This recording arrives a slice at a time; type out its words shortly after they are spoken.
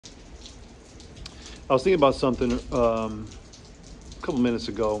I was thinking about something a couple minutes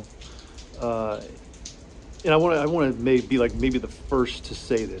ago, uh, and I want to maybe the first to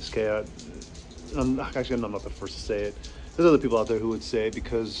say this. Okay, I'm not the first to say it. There's other people out there who would say it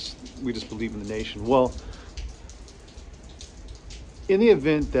because we just believe in the nation. Well, in the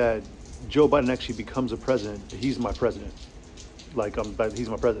event that Joe Biden actually becomes a president, he's my president. But he's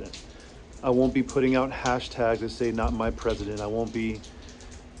my president. I won't be putting out hashtags that say "not my president." I won't be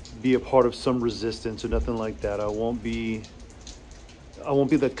a part of some resistance or nothing like that. I won't be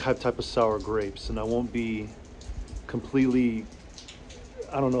that type of sour grapes, and I won't be completely,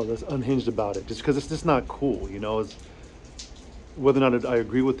 I don't know, that's unhinged about it. Just because it's just not cool, you know. It's, whether or not I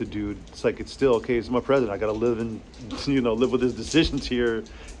agree with the dude, it's like it's still okay. It's my president. I got to live and live with his decisions here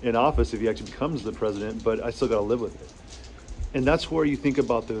in office if he actually becomes the president. But I still got to live with it, and that's where you think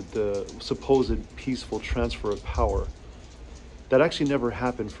about the supposed peaceful transfer of power that actually never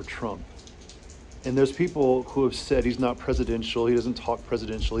happened for Trump. And there's people who have said he's not presidential, he doesn't talk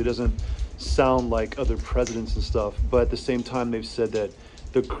presidential, he doesn't sound like other presidents and stuff. But at the same time, they've said that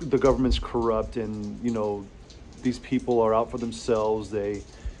the government's corrupt, and these people are out for themselves. They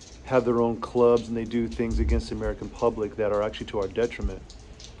have their own clubs and they do things against the American public that are actually to our detriment.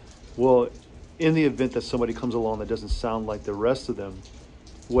 Well, in the event that somebody comes along that doesn't sound like the rest of them,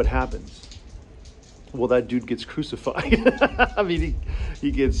 what happens? Well, that dude gets crucified. I mean,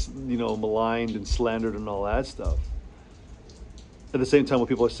 he gets, maligned and slandered and all that stuff. At the same time, when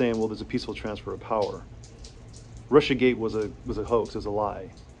people are saying, well, there's a peaceful transfer of power. Russiagate was a hoax, it was a lie.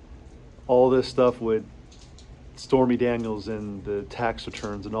 All this stuff with Stormy Daniels and the tax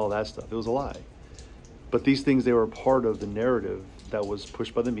returns and all that stuff, it was a lie. But these things, they were a part of the narrative that was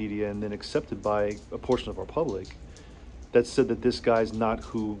pushed by the media and then accepted by a portion of our public that said that this guy's not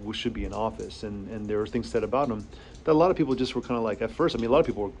who should be in office. And there were things said about him that a lot of people just were kind of like, at first, a lot of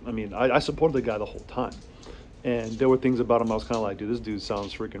people were, I supported the guy the whole time. And there were things about him I was kind of like, dude, this dude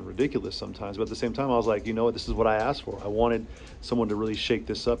sounds freaking ridiculous sometimes. But at the same time, I was like, you know what, this is what I asked for. I wanted someone to really shake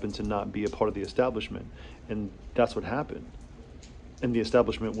this up and to not be a part of the establishment. And that's what happened. And the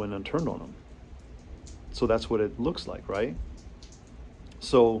establishment went and turned on him. So that's what it looks like, right?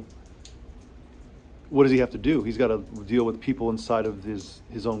 So what does he have to do? He's got to deal with people inside of his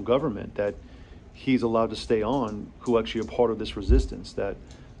own government that he's allowed to stay on, who actually are part of this resistance, that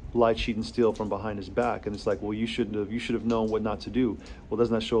lie, cheat, and steal from behind his back. And it's like, well, you should have known what not to do. Well,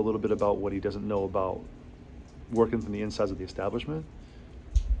 doesn't that show a little bit about what he doesn't know about working from the insides of the establishment?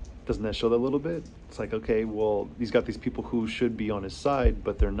 Doesn't that show that a little bit? It's like, okay, well, he's got these people who should be on his side,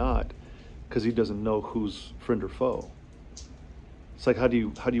 but they're not, because he doesn't know who's friend or foe. It's like, how do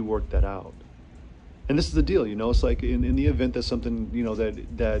you work that out? And this is the deal, it's like in the event that something,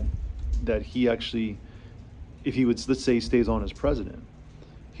 that he actually, if he would, let's say he stays on as president,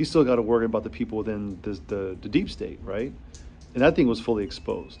 he's still got to worry about the people within the deep state, right? And that thing was fully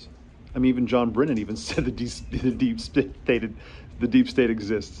exposed. Even John Brennan even said the deep state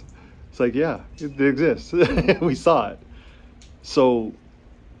exists. It's like, yeah, it exists. We saw it. So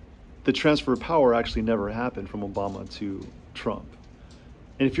the transfer of power actually never happened from Obama to Trump.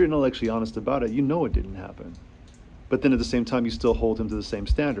 And if you're intellectually honest about it, you know it didn't happen. But then at the same time, you still hold him to the same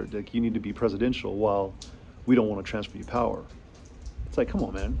standard. Like, you need to be presidential while we don't want to transfer you power. It's like, come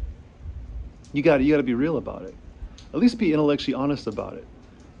on, man. You got to be real about it. At least be intellectually honest about it.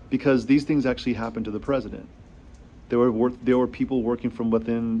 Because these things actually happened to the president. There were people working from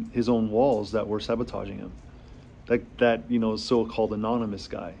within his own walls that were sabotaging him. Like that, so-called anonymous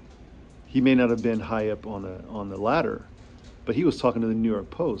guy. He may not have been high up on the ladder, but he was talking to the New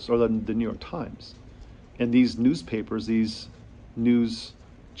York Post or the New York Times. And these newspapers, these news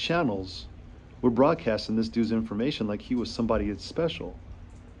channels were broadcasting this dude's information like he was somebody that's special.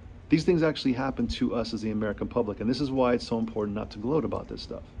 These things actually happen to us as the American public. And this is why it's so important not to gloat about this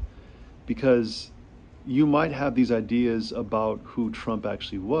stuff. Because you might have these ideas about who Trump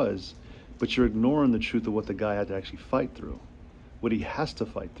actually was, but you're ignoring the truth of what the guy had to actually fight through, what he has to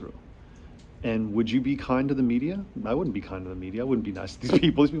fight through. And would you be kind to the media? I wouldn't be kind to the media. I wouldn't be nice to these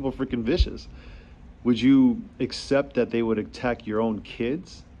people. These people are freaking vicious. Would you accept that they would attack your own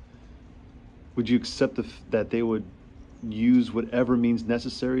kids? Would you accept that they would use whatever means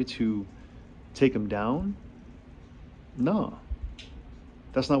necessary to take them down? No.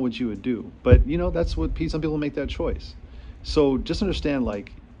 That's not what you would do. But, that's what some people make that choice. So just understand,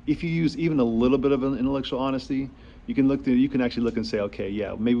 like, if you use even a little bit of an intellectual honesty, you can actually look and say, okay,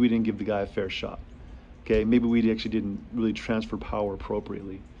 yeah, maybe we didn't give the guy a fair shot. Okay, maybe we actually didn't really transfer power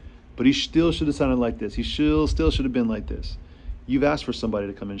appropriately. But he still should have sounded like this. He still should have been like this. You've asked for somebody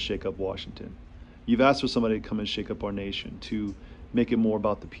to come and shake up Washington. You've asked for somebody to come and shake up our nation, to make it more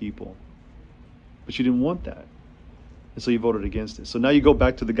about the people. but you didn't want that. And so you voted against it. So now you go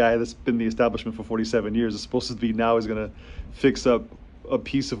back to the guy that's been in the establishment for 47 years. It's supposed to be now he's going to fix up a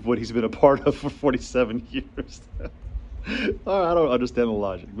piece of what he's been a part of for 47 years. I don't understand the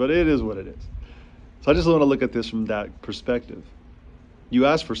logic, but it is what it is. So I just want to look at this from that perspective. You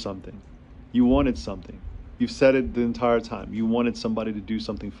asked for something. You wanted something. You've said it the entire time. You wanted somebody to do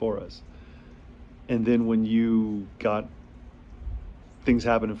something for us. And then when you got things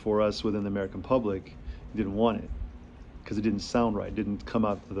happening for us within the American public, you didn't want it because it didn't sound right. It didn't come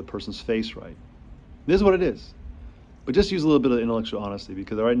out to the person's face right. This is what it is. But just use a little bit of intellectual honesty,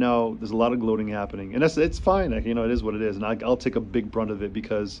 because right now there's a lot of gloating happening, and it's fine. It is what it is, and I'll take a big brunt of it,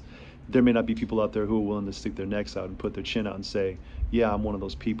 because there may not be people out there who are willing to stick their necks out and put their chin out and say, yeah, I'm one of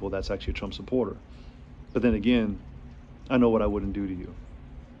those people that's actually a Trump supporter. But then again, I know what I wouldn't do to you.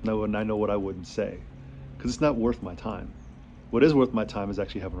 And I know what I wouldn't say, because it's not worth my time. What is worth my time is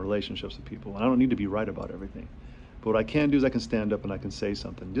actually having relationships with people, and I don't need to be right about everything. But what I can do is I can stand up and I can say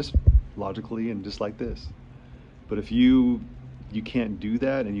something, just logically and just like this. But if you can't do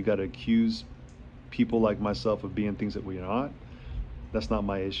that, and you got to accuse people like myself of being things that we're not, that's not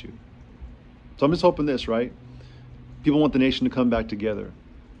my issue. So I'm just hoping this, right? People want the nation to come back together.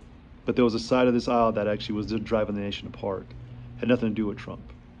 But there was a side of this aisle that actually was just driving the nation apart. Had nothing to do with Trump.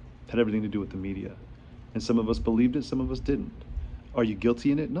 Had everything to do with the media. And some of us believed it, some of us didn't. Are you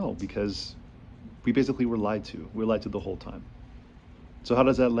guilty in it? No, because we basically were lied to. We were lied to the whole time. So how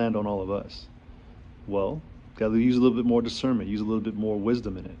does that land on all of us? Well, got to use a little bit more discernment, use a little bit more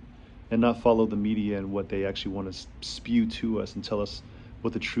wisdom in it, and not follow the media and what they actually want to spew to us and tell us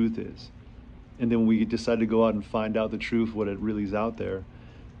what the truth is. And then we decide to go out and find out the truth, what it really is out there,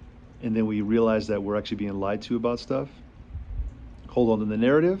 and then we realize that we're actually being lied to about stuff. Hold on to the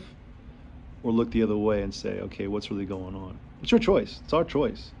narrative, or look the other way and say, okay, what's really going on? It's your choice. It's our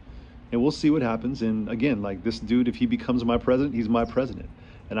choice. And we'll see what happens. And again, like this dude, if he becomes my president, he's my president.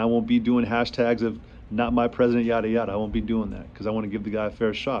 And I won't be doing hashtags of not my president, yada, yada. I won't be doing that, because I want to give the guy a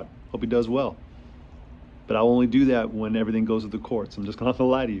fair shot. Hope he does well. But I'll only do that when everything goes to the courts. I'm just going to have to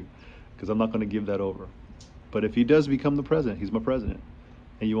lie to you, because I'm not going to give that over. But if he does become the president, he's my president.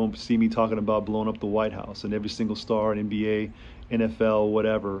 And you won't see me talking about blowing up the White House and every single star in NBA, NFL,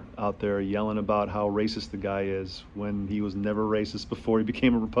 whatever, out there yelling about how racist the guy is when he was never racist before he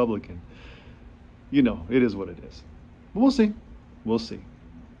became a Republican. You know, it is what it is. But we'll see. We'll see.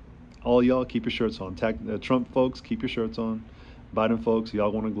 All y'all, keep your shirts on. Trump folks, keep your shirts on. Biden folks,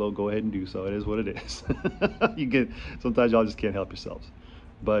 y'all want to glow, go ahead and do so. It is what it is. Sometimes y'all just can't help yourselves.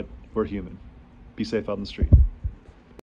 But we're human. Be safe out in the street.